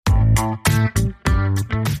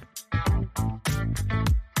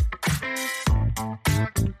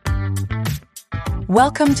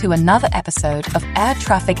Welcome to another episode of Air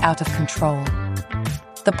Traffic Out of Control,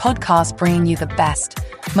 the podcast bringing you the best,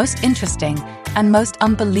 most interesting, and most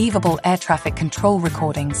unbelievable air traffic control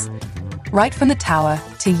recordings, right from the tower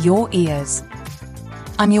to your ears.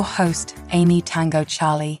 I'm your host, Amy Tango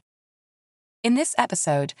Charlie. In this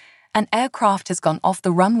episode, an aircraft has gone off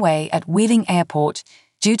the runway at Wheeling Airport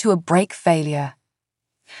due to a brake failure.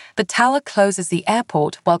 The tower closes the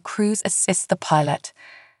airport while crews assist the pilot.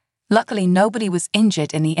 Luckily, nobody was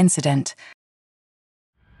injured in the incident.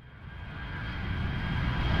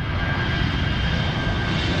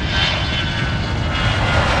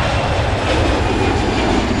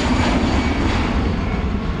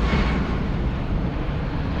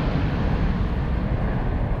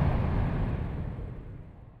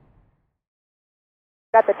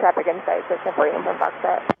 Got the traffic in sight, so it's 4 Uniform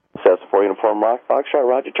Foxtrot. So 4 Uniform Foxtrot,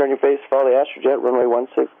 roger, turn your face, follow the Astrojet, runway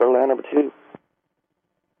 16, go to land number 2.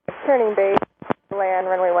 Turning base, land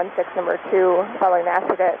runway 16, number 2, following the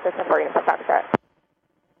Astrojet, so it's 4 Uniform Foxtrot.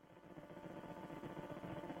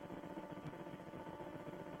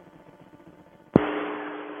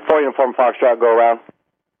 Uniform Foxtrot, go around.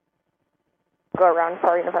 Go around,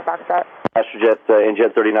 4 Uniform Foxtrot. Astrojet, in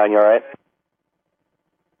Jet 39, you alright?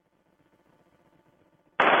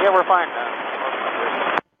 Yeah, we're fine.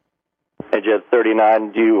 In Jet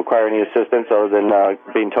 39, do you require any assistance other than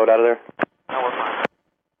being towed out of there? No, we're fine.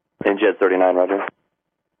 In Jet 39, roger.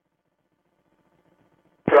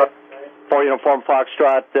 4 Uniform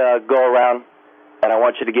Foxtrot, go around, and I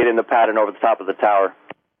want you to get in the pattern over the top of the tower.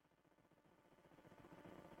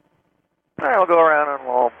 All right, we'll go around and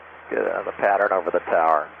we'll get the pattern over the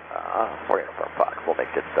tower. 4 Uniform Fox, we'll make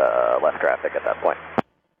it less traffic at that point.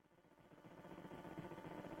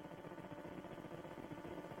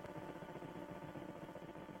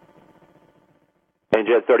 In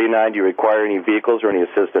Jet 39, do you require any vehicles or any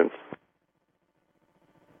assistance?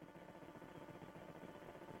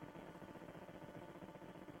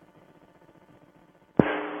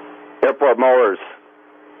 Airport mowers.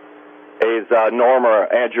 Is Norm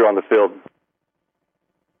or Andrew on the field?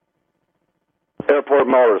 Airport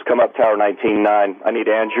mowers, come up tower 19-9. I need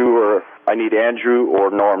Andrew or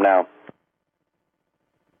Norm now.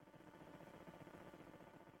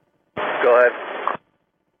 Go ahead.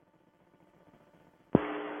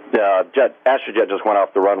 Astrojet just went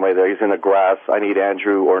off the runway there. He's in the grass. I need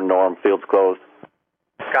Andrew or Norm. Field's closed.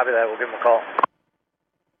 Copy that. We'll give him a call.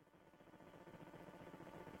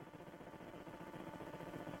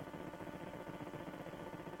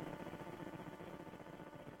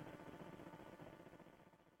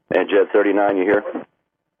 And Jet 39, you here?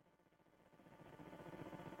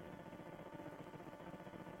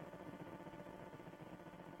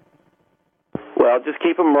 Well, just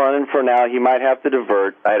keep him running for now. He might have to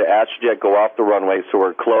divert. I had Astrojet go off the runway, so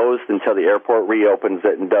we're closed until the airport reopens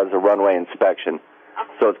it and does a runway inspection.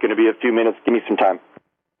 So it's going to be a few minutes. Give me some time.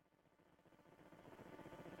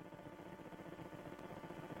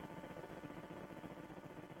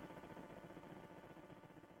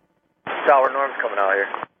 Tower, Norm's coming out here.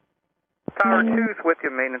 Tower 2's with you,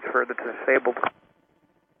 maintenance for the disabled.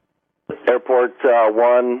 Airport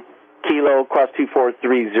 1, Kilo, cross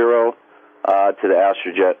 2430 to the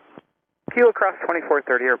Astrojet. Kilo cross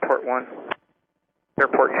 2430, Airport 1.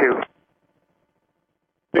 Airport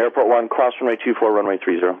 2. Airport 1, cross runway 24, runway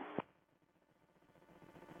 30.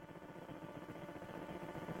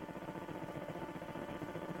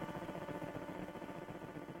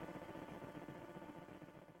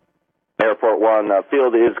 Airport 1,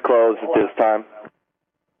 field is closed at this time.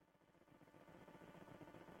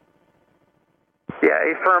 Yeah,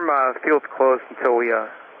 affirm field's closed until we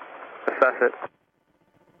assess it.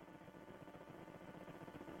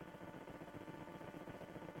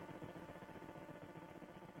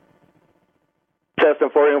 Test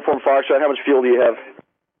and 4 Uniform Foxtrot, how much fuel do you have?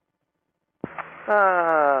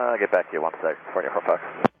 I'll get back to you 1 sec. 4 Uniform Fox.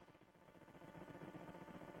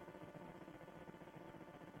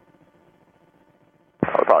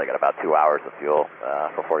 We probably got about 2 hours of fuel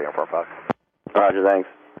for 4 Uniform Fox. Roger, thanks.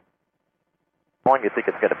 How long do you think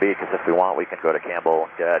it's going to be? Because if we want, we can go to Campbell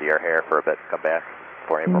and get out of your hair for a bit and come back.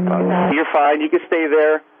 4 Uniform Fox. You're fine. You can stay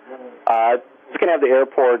there. Just going to have the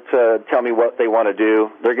airport tell me what they want to do.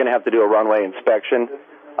 They're going to have to do a runway inspection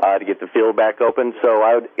to get the field back open. So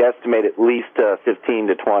I would estimate at least 15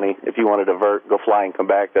 to 20. If you want to divert, go fly and come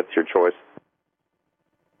back, that's your choice.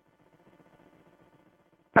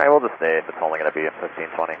 All right, we'll just stay if it's only going to be a 15,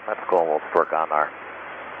 20. That's cool. We'll just work on our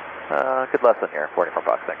good lesson here. 44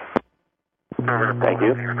 bucks, thanks. Thank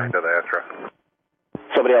you. To the Astra.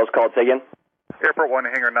 So Somebody else called. Say again. Airport 1,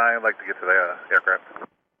 Hangar 9. I'd like to get to the aircraft.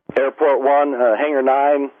 Airport 1, Hangar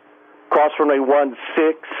 9, cross runway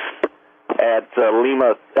 16 at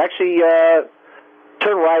Lima. Actually,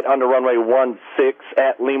 turn right onto runway 16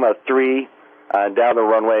 at Lima 3, down the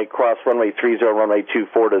runway, cross runway 30, runway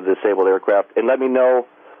 24 to the disabled aircraft. And let me know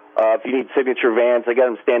if you need signature vans. I got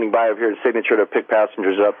them standing by over here to signature to pick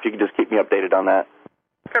passengers up. If you can just keep me updated on that.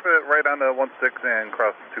 Copy that, right on the 16 and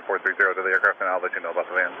cross 2430 to the aircraft, and I'll let you know about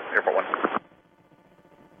the vans. Airport 1.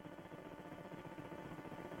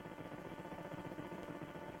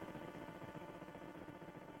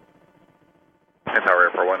 And Tower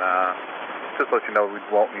Airport 1, just to let you know, we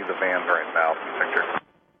won't need the vans right now for the picture.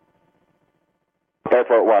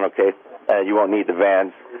 Airport 1, okay. You won't need the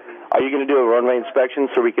vans. Are you going to do a runway inspection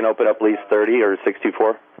so we can open up lease 30 or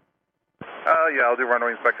 624? Yeah, I'll do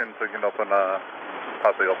runway inspection so you can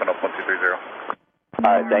possibly open up 1230. All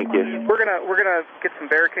right, thank you. We're gonna get some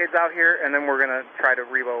barricades out here, and then we're gonna try to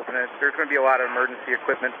reopen it. There's gonna be a lot of emergency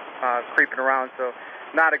equipment creeping around, so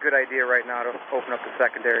not a good idea right now to open up the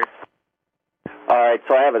secondary. All right,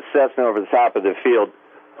 so I have a Cessna over the top of the field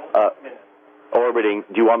orbiting.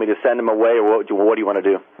 Do you want me to send him away, or what do you want to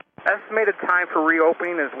do? Estimated time for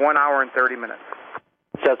reopening is 1 hour and 30 minutes.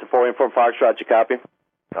 Cessna 4 Uniform Foxtrot, you copy?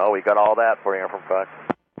 Oh, we got all that for you from Fox.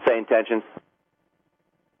 Same intentions.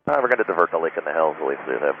 We're going to divert the lake in the hills. At least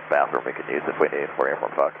there's a bathroom we can use if we need for you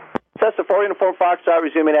from Fox. Cessna 4 Uniform Foxtrot,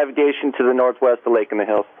 resuming navigation to the northwest of Lake in the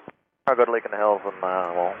Hills. I'll go to Lake in the Hills, and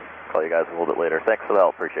we'll call you guys a little bit later. Thanks for the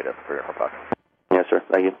help. Appreciate it for your from Fox. Yes, sir.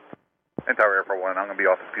 Thank you. And Tower Airport 1, I'm going to be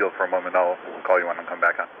off the field for a moment. I'll call you when I come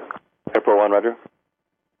back on. Airport 1, roger.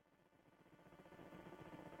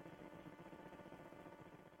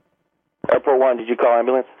 Airport 1, did you call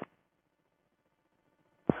ambulance?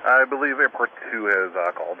 I believe Airport 2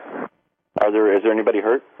 has called. Is there anybody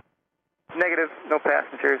hurt? Negative, no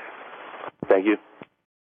passengers. Thank you.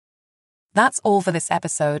 That's all for this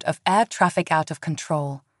episode of Air Traffic Out of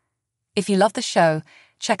Control. If you love the show,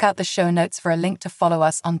 check out the show notes for a link to follow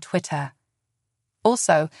us on Twitter.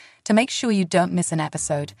 Also, to make sure you don't miss an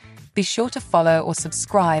episode, be sure to follow or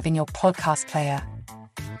subscribe in your podcast player.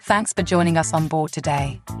 Thanks for joining us on board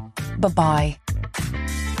today. Bye-bye.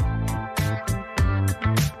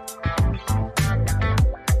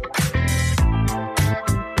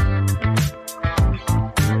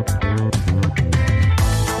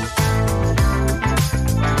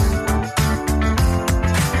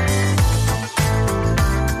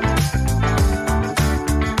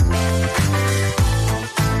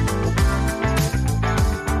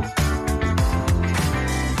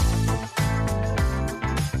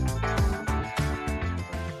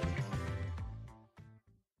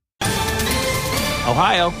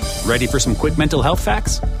 Ohio, ready for some quick mental health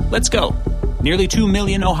facts? Let's go. Nearly 2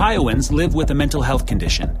 million Ohioans live with a mental health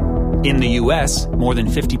condition. In the U.S., more than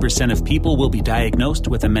 50% of people will be diagnosed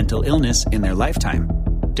with a mental illness in their lifetime.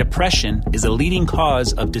 Depression is a leading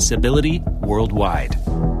cause of disability worldwide.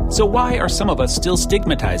 So why are some of us still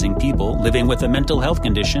stigmatizing people living with a mental health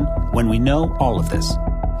condition when we know all of this?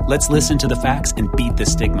 Let's listen to the facts and beat the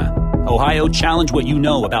stigma. Ohio, challenge what you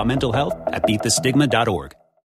know about mental health at beatthestigma.org.